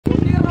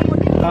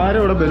ആരും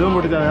ഇവിടെ ബലൂൺ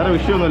പൊട്ടിച്ച വേറെ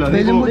വിഷയമൊന്നുമില്ല.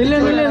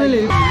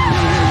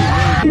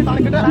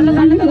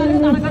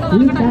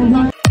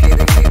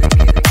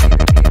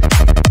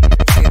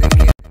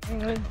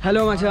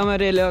 ഹലോ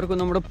മച്ചാമാരെ, എല്ലാവർക്കും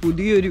നമ്മുടെ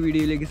പുതിയൊരു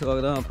വീഡിയോയിലേക്ക്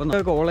സ്വാഗതം. അപ്പം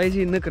നമ്മുടെ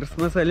കോളേജിൽ ഇന്ന്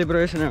ക്രിസ്മസ്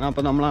സെലിബ്രേഷനാണ്.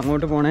 അപ്പം നമ്മൾ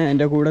അങ്ങോട്ട് പോകണേ.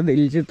 എൻ്റെ കൂടെ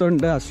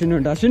ദിൽജിത്തുണ്ട്,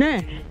 അശ്വിനുണ്ട്. അശ്വിനെ,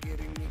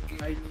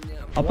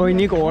 അപ്പോൾ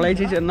ഇനി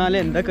കോളേജിൽ ചെന്നാൽ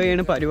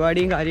എന്തൊക്കെയാണ്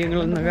പരിപാടിയും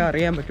കാര്യങ്ങളെന്നൊക്കെ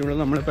അറിയാൻ പറ്റുള്ളൂ.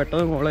 നമ്മൾ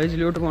പെട്ടെന്ന്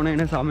കോളേജിലോട്ട്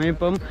പോകണേന് സമയം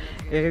ഇപ്പം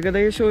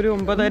ഏകദേശം ഒരു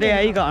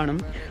 9:30 കാണും.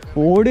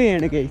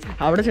 ഓടുകയാണ് കേസ്.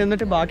 അവിടെ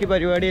ചെന്നിട്ട് ബാക്കി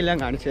പരിപാടിയെല്ലാം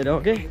കാണിച്ചു തരാം.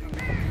 ഓക്കെ,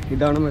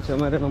 ഇതാണ്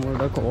മച്ചാമാരെ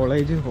നമ്മളുടെ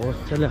കോളേജ്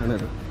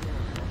ഹോസ്റ്റലാണിത്.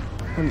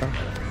 കണ്ടോ?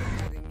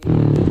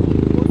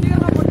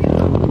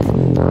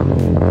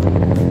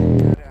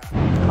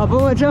 അപ്പോൾ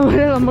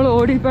മച്ചാമാരെ നമ്മൾ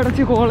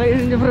ഓടിപ്പടച്ച്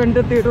കോളേജിൻ്റെ ഫ്രണ്ട്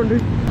എത്തിയിട്ടുണ്ട്.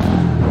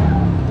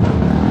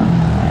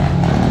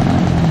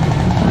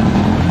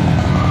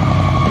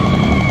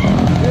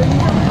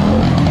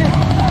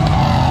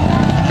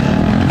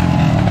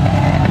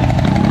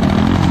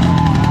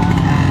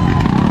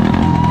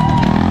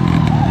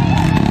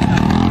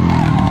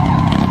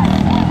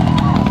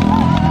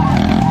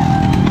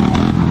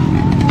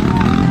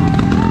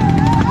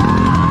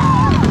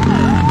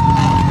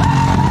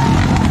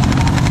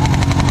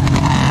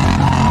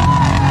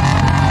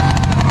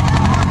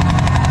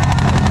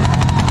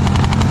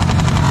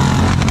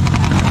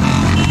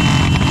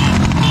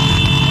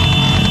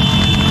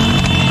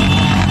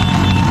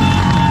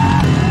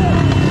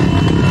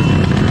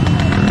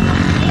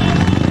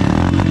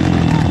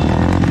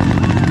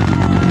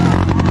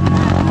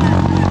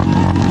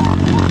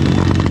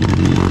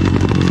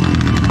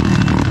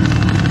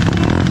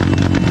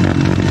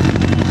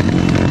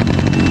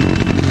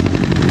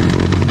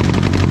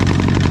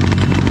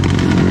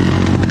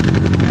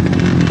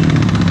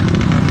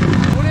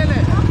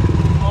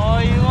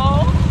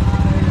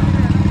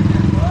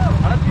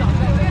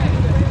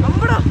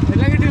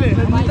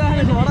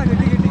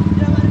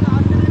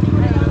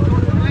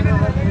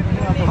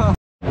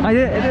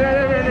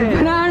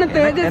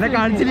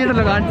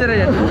 കാണിച്ചില്ലല്ലോ,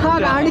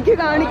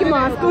 കാണിക്ക്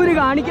മാസ്ക് ഊരി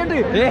കാണിക്കട്ടെ.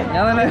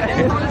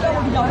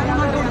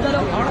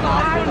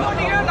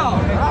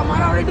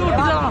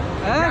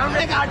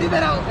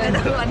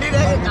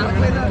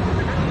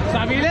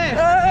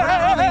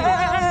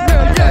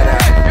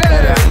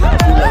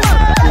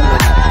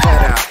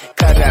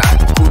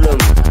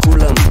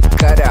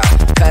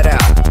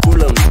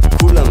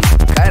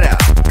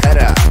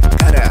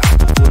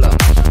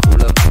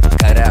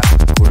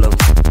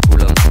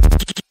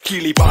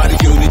 കിളി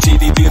പാറിയൊരു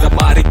ചിരി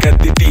നിറമാറി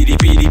കത്തി തിരി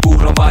പിരി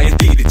പൂർണ്ണമായ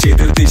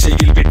തിരിച്ചെതിർ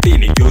ദിശയിൽ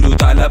വെട്ടിനിയൊരു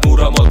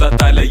തലമുറ മൊത്ത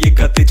തലയെ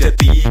കത്തിച്ച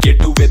തീ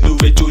കെട്ടുവെന്നു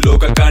വെച്ചു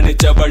ലോകം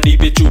കാണിച്ച വഴി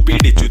വെച്ചു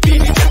പിടിച്ചു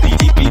തിരിച്ച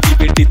തിരി പിരി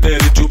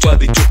വെട്ടിത്തെറിച്ചു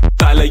പതിച്ചു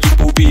തലയിൽ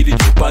പൂ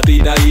പിരിഞ്ഞു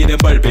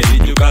 10,000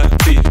 ബൾബെരിഞ്ഞു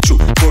കത്തിച്ചു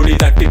പൊടി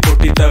തട്ടി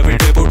പൊട്ടി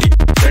തവിട് പൊടി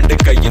രണ്ട്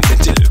കയ്യിൽ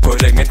നെഞ്ചിൽ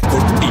കൊരങ്ങൻ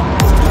കൊട്ടി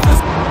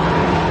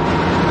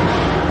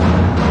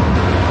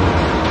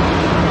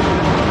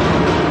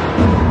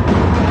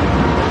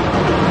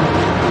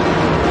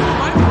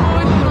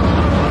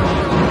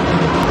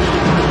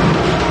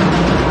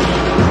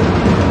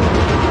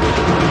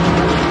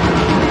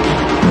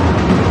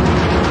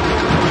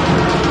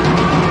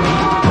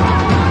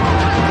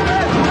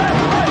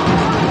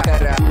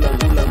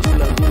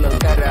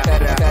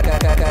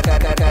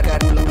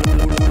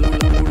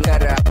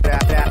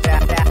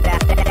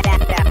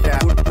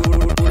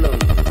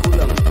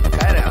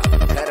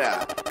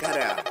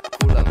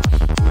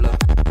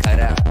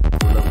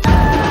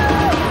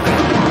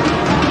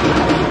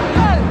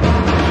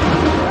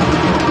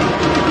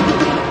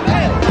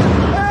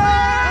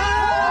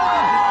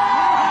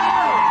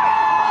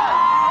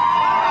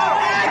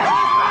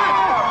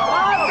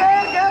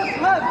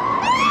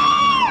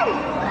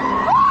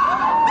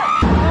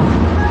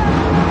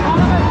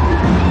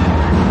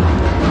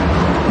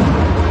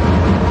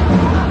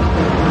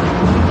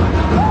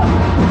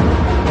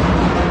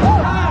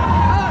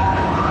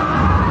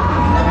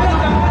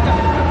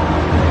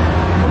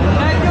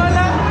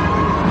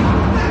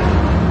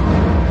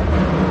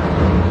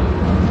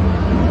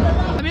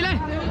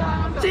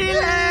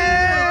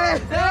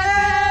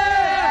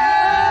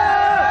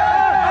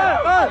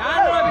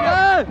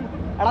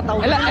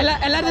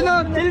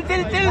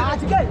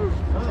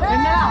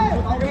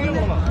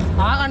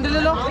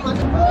കണ്ടില്ലല്ലോ.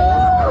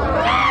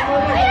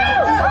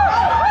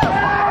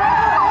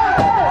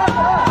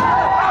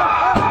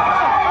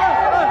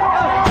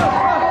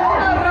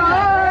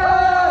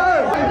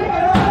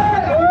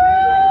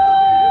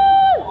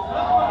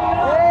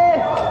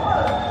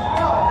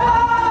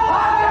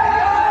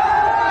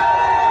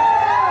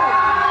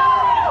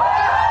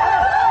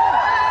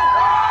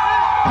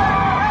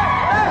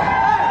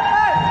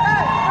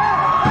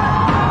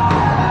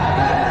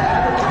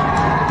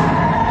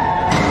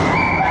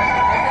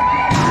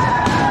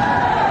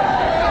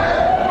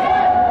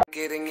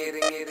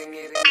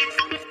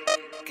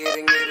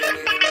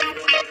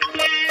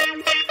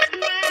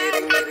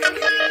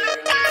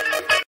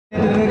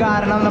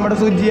 കാരണം നമ്മുടെ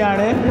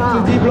സുജിയാണ്,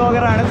 സുജി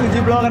ബ്ലോഗറാണ്. സുജി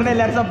ബ്ലോഗറിനെ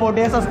എല്ലാവരും സപ്പോർട്ട്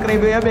ചെയ്യുക,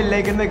 സബ്സ്ക്രൈബ് ചെയ്യുക,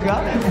 ബെല്ലൈക്കൻ വെക്കുക.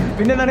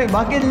 പിന്നെ എന്താണ്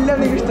ബാക്കി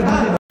എല്ലാം നിങ്ങൾക്ക്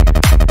ഇഷ്ടപ്പെട്ടു.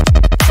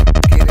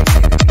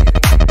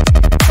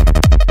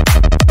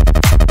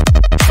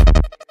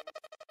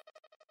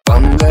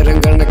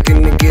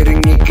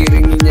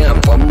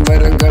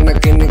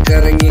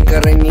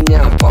 കറങ്ങി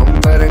ഞാൻ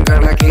പമ്പരം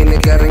കണക്കിന്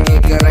കറങ്ങി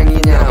കറങ്ങി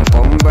ഞാൻ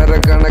പമ്പര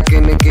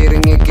കണക്കിന്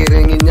കിറങ്ങി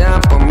കിറങ്ങി ഞാൻ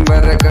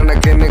പമ്പര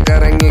കണക്കിന്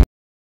കറങ്ങി.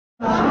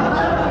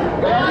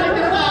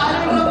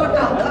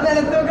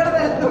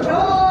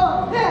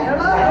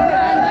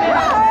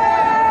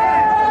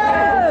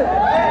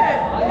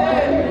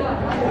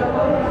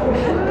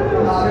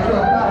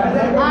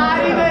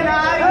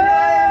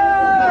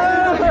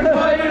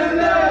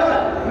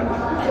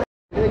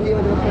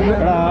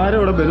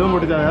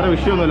 വേറെ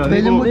വിഷയമൊന്നുമില്ല.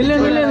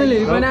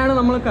 ഇവനാണ്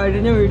നമ്മൾ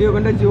കഴിഞ്ഞ വീഡിയോ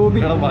കണ്ട ജോബി.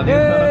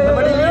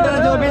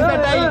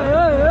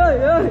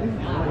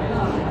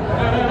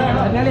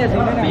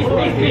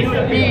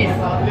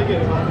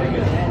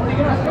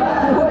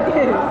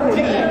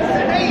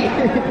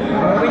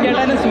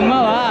 ചേട്ടന്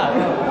ചുമ്മാവാ.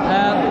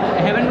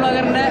 ഹെവൻ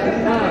ബ്ലോഗറിന്റെ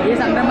ഈ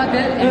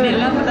സംരംഭത്തിൽ എന്റെ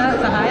എല്ലാപ്പെട്ട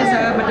സഹായ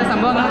മറ്റു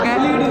സംഭവങ്ങളൊക്കെ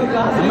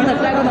നമ്മൾ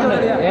സെറ്റാക്കുന്നുണ്ട്.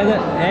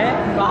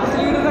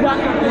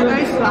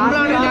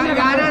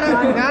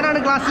 ഞാനാണ്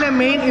ക്ലാസ്സിലെ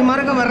മെയിൻ.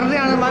 ഇമാരൊക്കെ വെറുതെ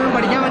ആണ്, ഇമാർക്ക്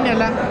പഠിക്കാൻ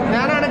വേണ്ടിയല്ല.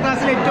 ഞാനാണ്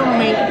ക്ലാസ്സിലെ ഏറ്റവും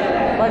മെയിൻ.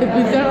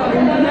 പഠിപ്പിച്ച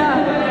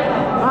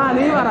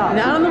നീ പറ.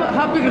 ഞാനൊന്ന്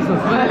happy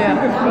Christmas,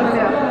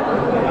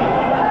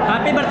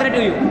 happy birthday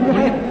to you.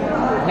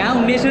 ഞാൻ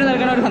ഉണ്ണീശ്വരന്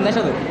നൽകുന്ന ഒരു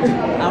സന്ദേശം അത്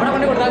അവിടെ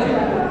കൊണ്ട് കൊടുത്താൽ മതി.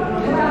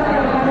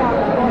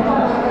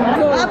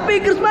 Happy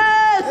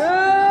Christmas.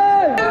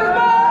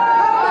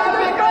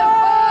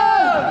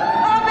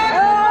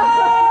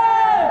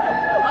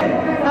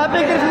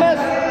 Happy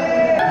Christmas.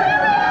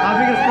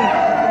 Happy Christmas.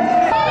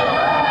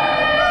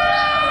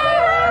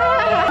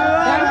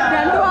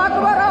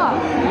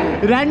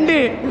 രണ്ട്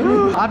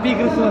ഹാപ്പി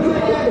ക്രിസ്മസ്.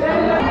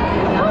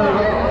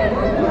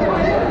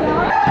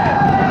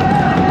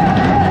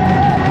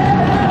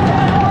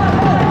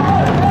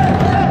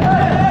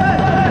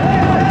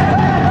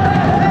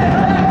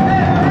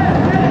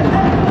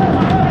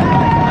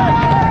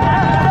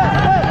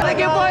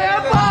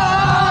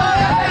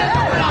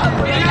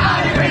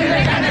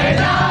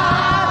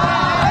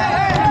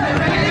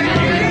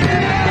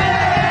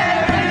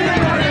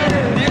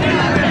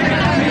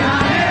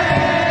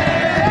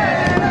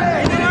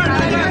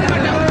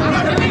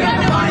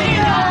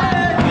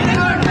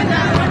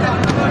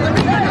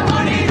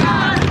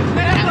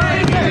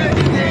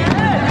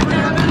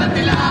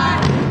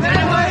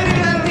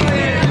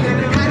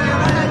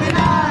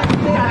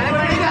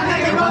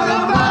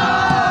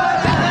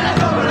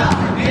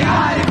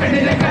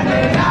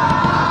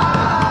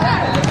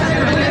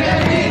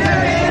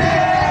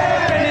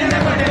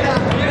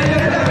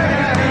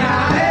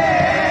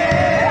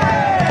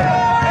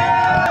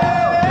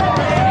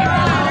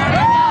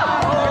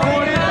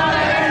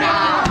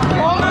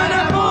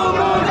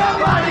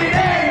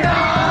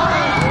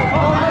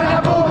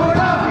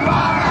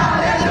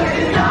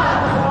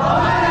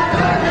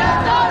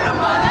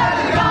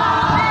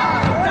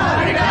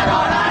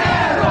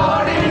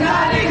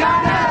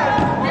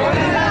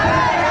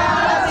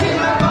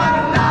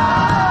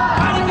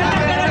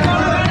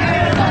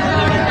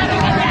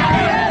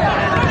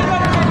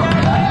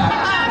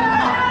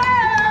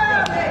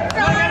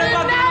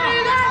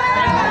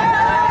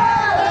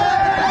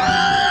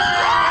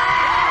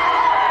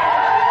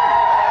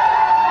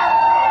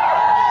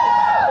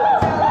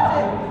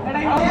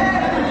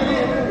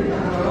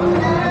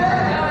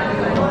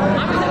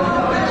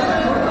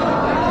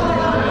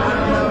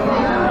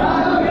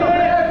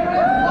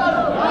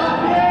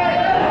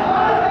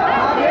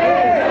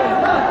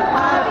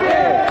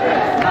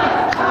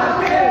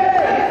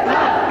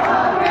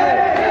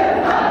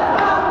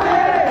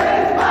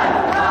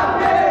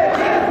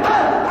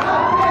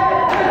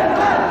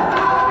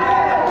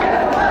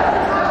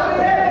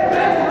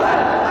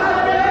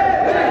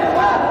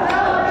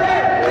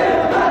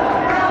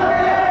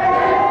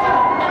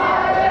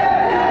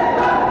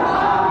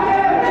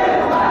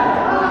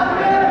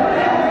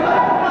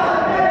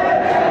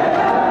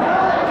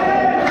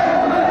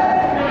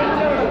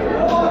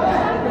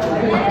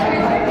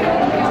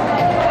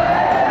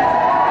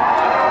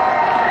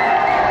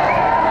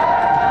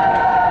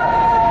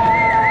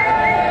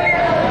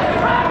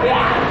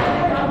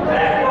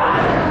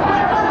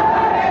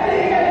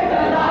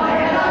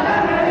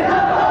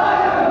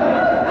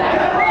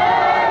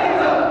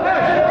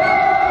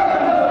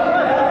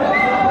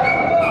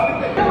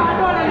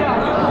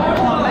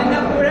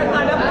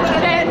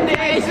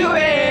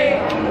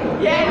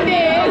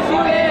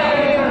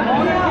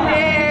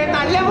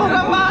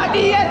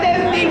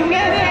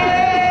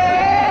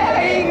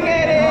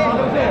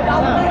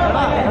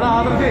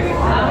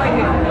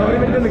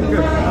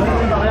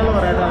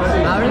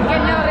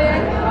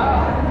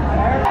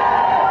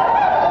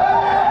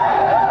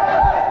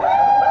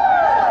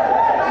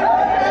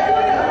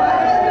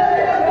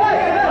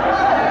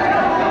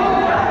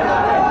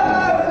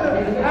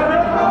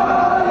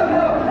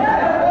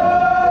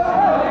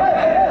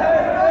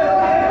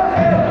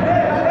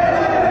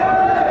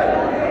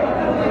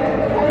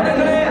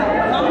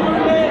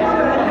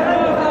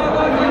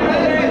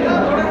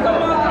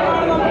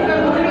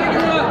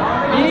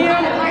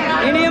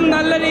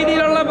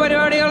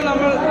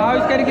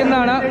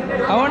 ആവിഷ്കരിക്കുന്നതാണ്.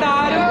 അതുകൊണ്ട്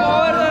ആരും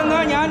പോകരുതെന്ന്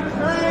ഞാൻ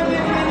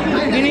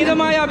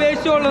വിനീതമായി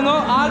അപേക്ഷിച്ചുകൊള്ളുന്നു.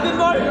 ആദ്യം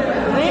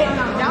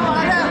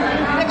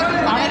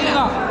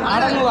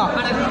അടങ്ങുക.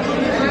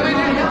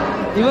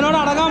 ഇവനോട്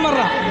അടങ്ങാൻ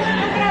പറഞ്ഞ.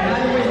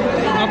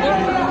 അപ്പോൾ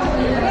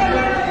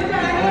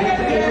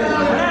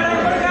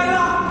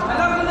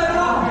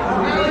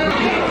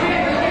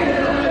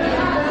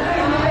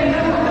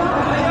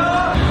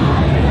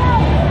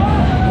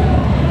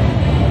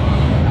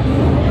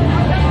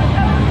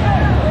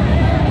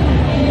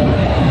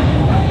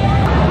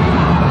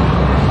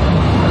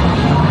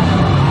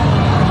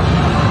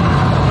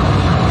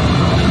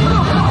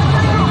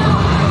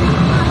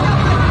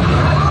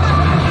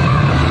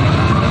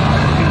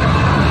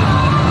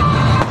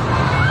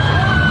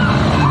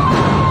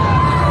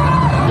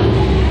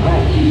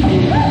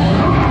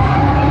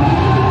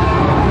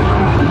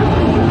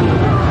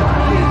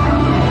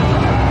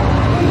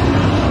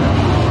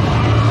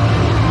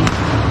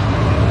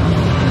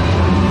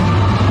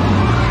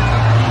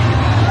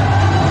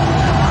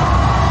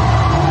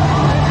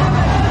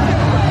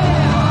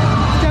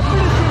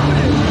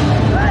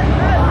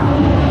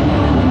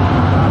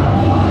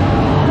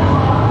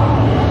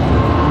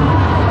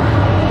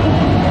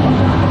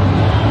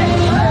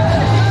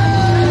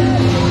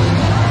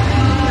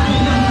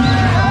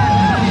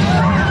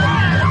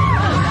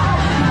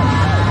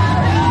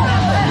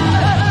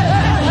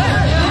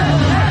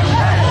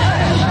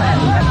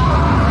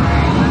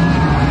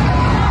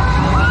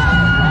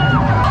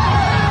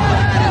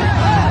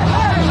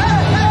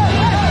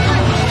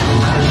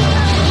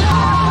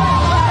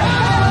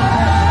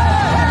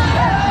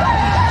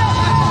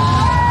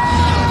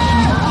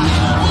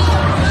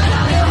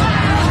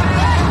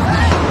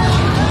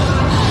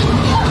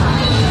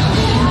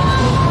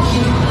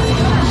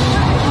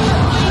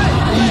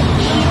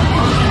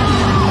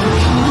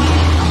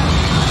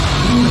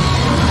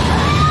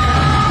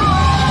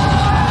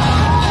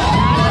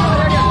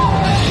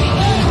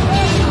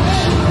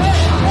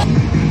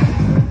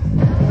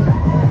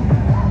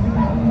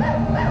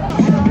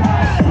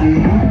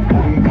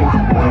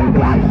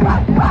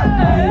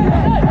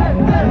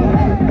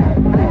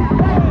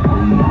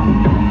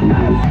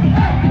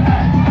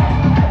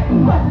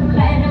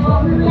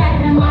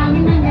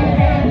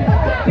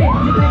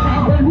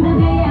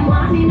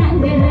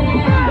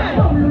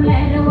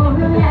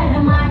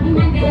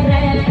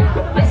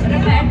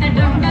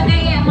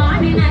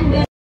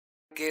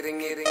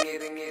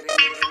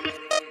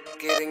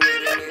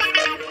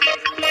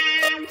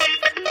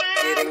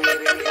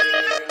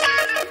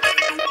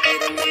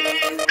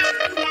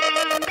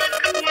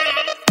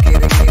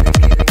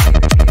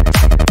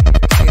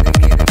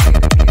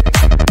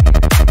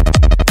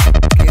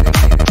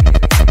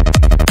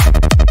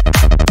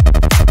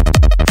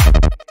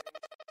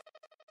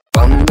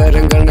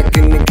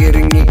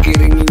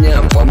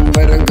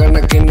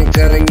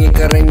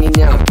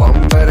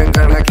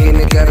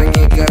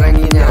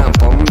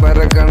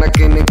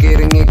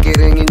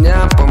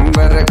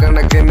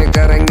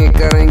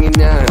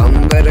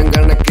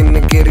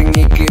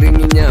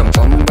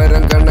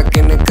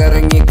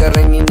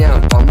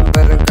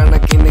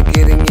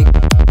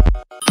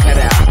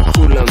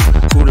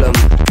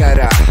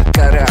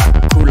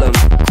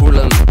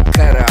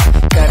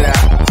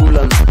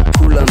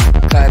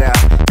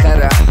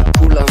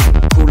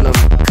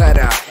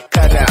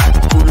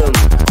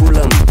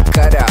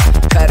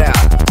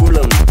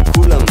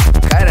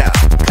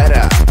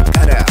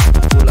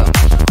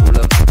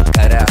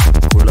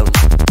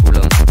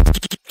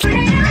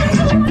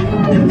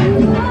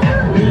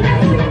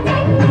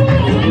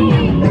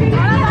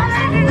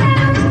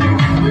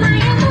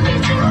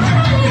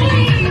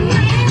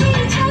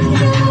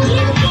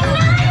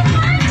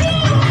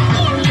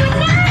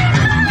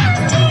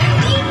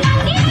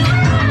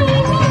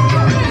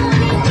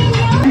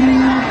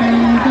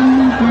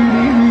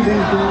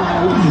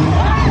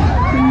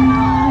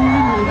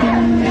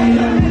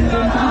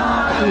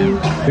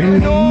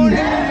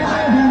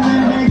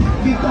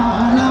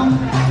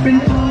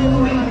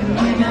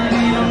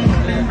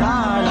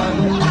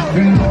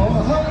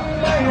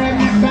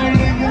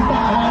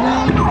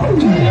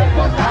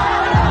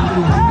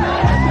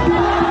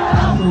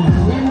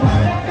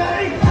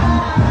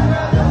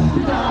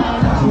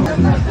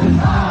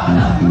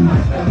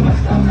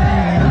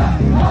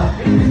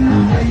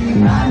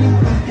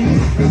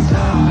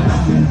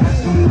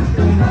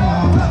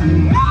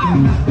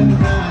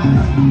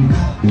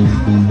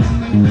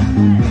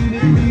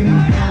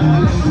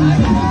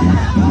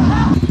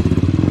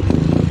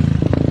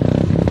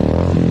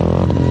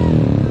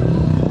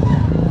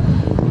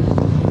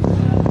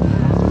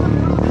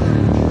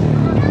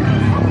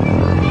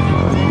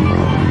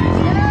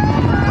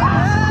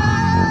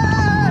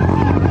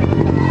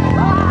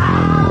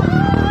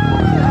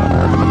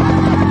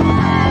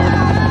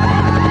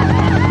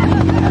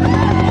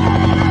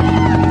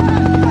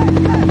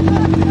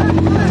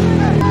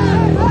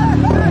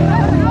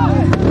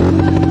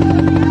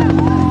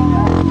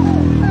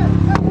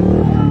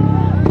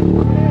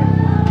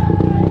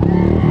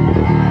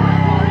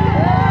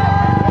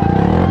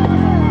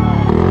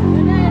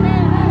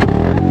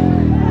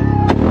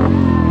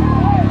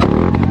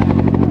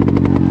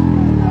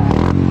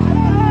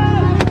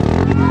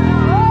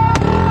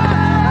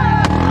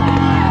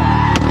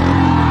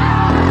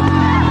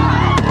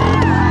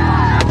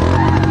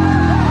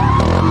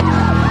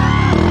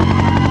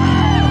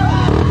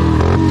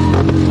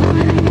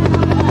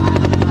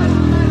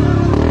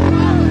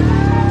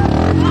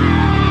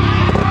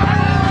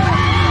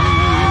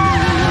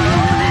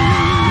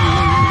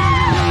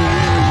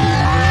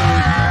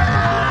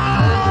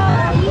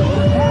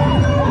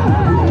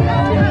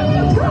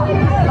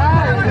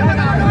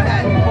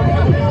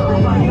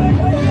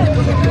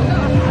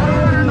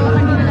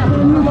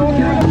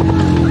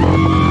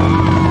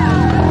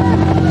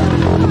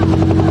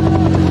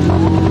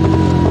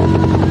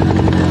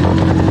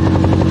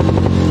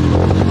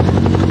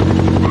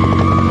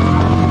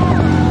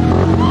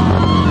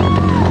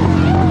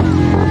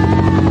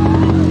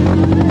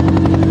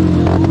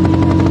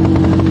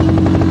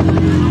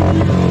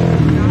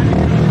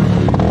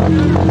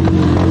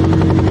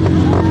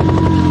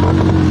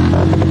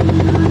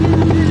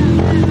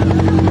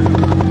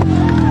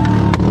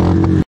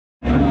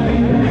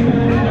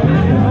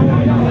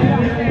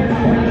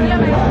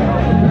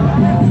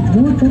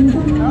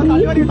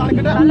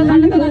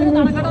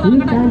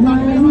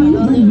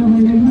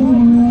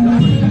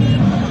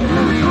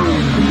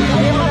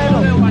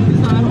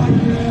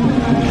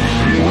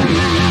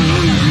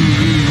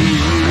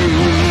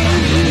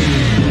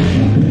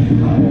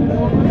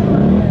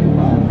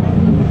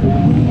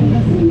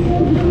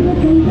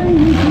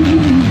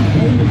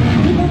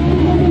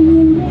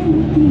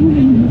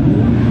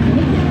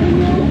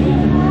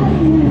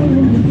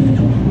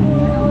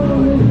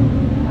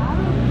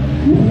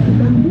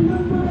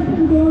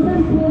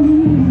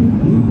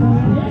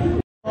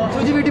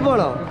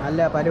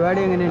പരിപാടി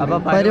എങ്ങനെയാണ്? അപ്പൊ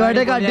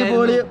പരിപാടിയൊക്കെ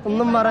അടിപൊളി,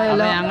 ഒന്നും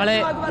പറയാനില്ല. ഞങ്ങള്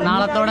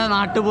നാളത്തോടെ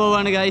നാട്ടിൽ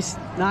പോവാണ് ഗൈസ്.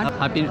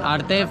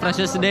 അടുത്ത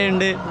ഫ്രഷേഴ്സ് ഡേ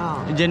ഉണ്ട്,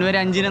 ജനുവരി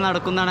 5-ന്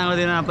നടക്കുന്നതാണ്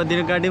ഞങ്ങൾ. അപ്പൊ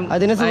ഇതിനെക്കാട്ടും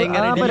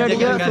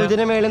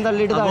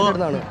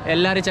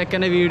എല്ലാരും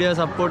ചെക്കന്റെ വീഡിയോ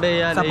സപ്പോർട്ട്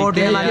ചെയ്യാൻ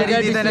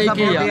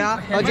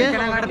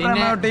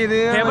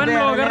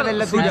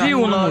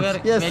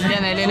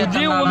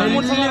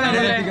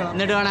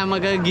എന്നിട്ട് വേണം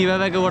നമുക്ക് ഗിവ്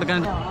അവേ ഒക്കെ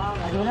കൊടുക്കാൻ.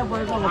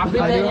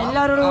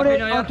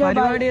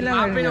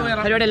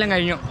 പരിപാടിയെല്ലാം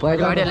കഴിഞ്ഞു.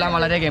 പരിപാടിയെല്ലാം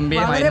വളരെ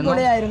ഗംഭീരമായിരുന്നു,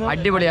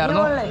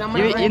 അടിപൊളിയായിരുന്നു.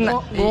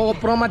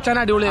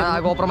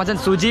 ഗോപ്രമച്ചൻ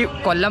സുജി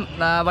കൊല്ലം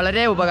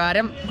വളരെ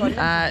ഉപകാരം.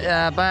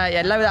 അപ്പൊ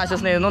എല്ലാവിധ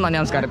ആശംസ നേരുന്നു. നന്ദി,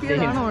 നമസ്കാരം.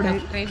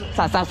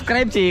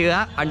 സബ്സ്ക്രൈബ് ചെയ്യുക,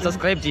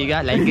 അൺസബ്സ്ക്രൈബ് ചെയ്യുക,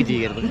 ലൈക്ക്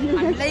ചെയ്യരുത്.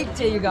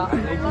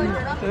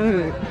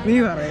 നീ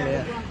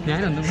പറയേ,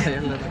 ഞാനൊന്നും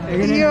പറയുന്നത്.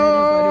 അയ്യോ,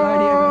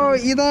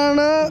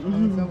 ഇതാണ്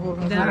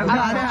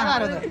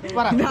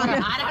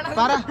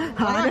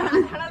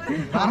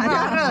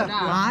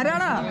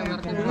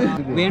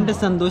വേണ്ട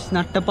സന്തോഷ്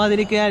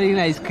നട്ടപ്പാതിരിക്ക്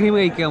ആരെങ്കിലും ഐസ്ക്രീം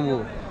കഴിക്കാൻ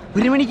പോകും.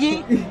 1 മണിക്ക്,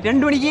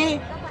 2 മണിക്ക്,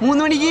 3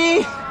 മണിക്ക്.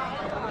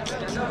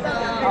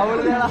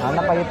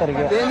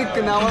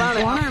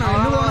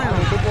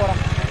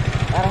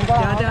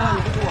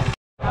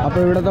 അപ്പൊ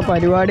ഇവിടത്തെ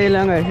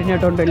പരിപാടിയെല്ലാം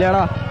കഴിഞ്ഞിട്ടുണ്ട്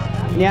ഇല്ലടാ.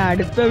 ഇനി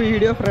അടുത്ത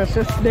വീഡിയോ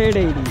ഫ്രഷേഴ്സ് ഡേ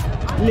ഡെയിലി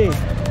ഇല്ലേ?